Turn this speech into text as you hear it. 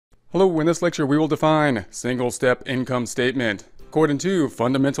Hello, in this lecture we will define single-step income statement. According to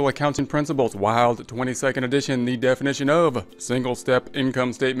Fundamental Accounting Principles, Wild 22nd edition, the definition of single-step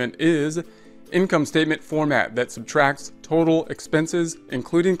income statement is income statement format that subtracts total expenses,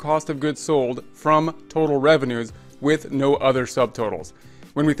 including cost of goods sold, from total revenues with no other subtotals.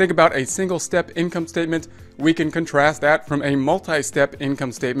 When we think about a single-step income statement, we can contrast that from a multi-step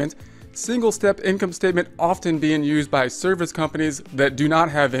income statement. Single-step income statement often being used by service companies that do not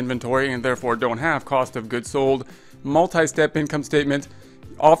have inventory and therefore don't have cost of goods sold. Multi-step income statement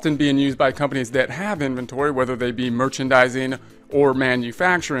often being used by companies that have inventory, whether they be merchandising or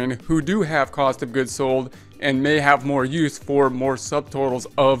manufacturing, who do have cost of goods sold and may have more use for more subtotals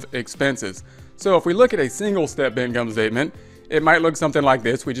of expenses. So if we look at a single-step income statement, it might look something like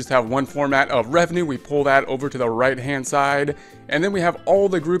this. We just have one format of revenue. We pull that over to the right-hand side, and then we have all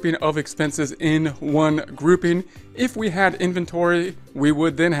the grouping of expenses in one grouping. If we had inventory, we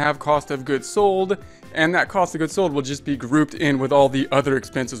would then have cost of goods sold, and that cost of goods sold will just be grouped in with all the other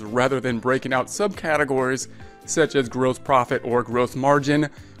expenses rather than breaking out subcategories such as gross profit or gross margin.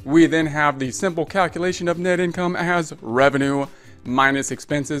 We then have the simple calculation of net income as revenue minus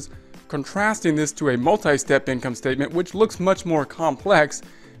expenses. Contrasting this to a multi-step income statement, which looks much more complex,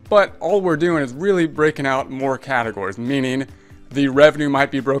 but all we're doing is really breaking out more categories, meaning the revenue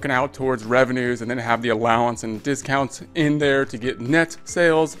might be broken out towards revenues and then have the allowance and discounts in there to get net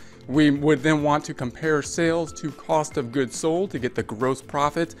sales. We would then want to compare sales to cost of goods sold to get the gross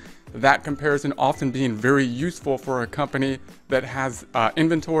profit. That comparison often being very useful for a company that has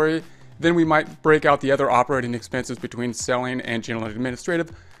inventory. Then we might break out the other operating expenses between selling and general and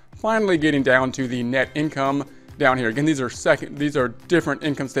administrative. Finally, getting down to the net income down here. Again, these are different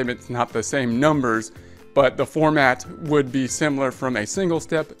income statements, not the same numbers, but the format would be similar from a single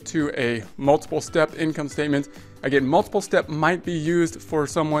step to a multiple step income statement. Again, multiple step might be used for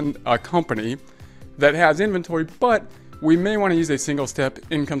a company that has inventory, but we may want to use a single step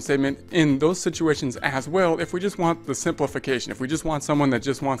income statement in those situations as well if we just want the simplification. If we just want someone that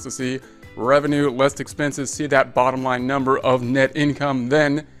just wants to see revenue less expenses, see that bottom line number of net income,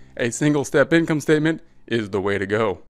 then a single step income statement is the way to go.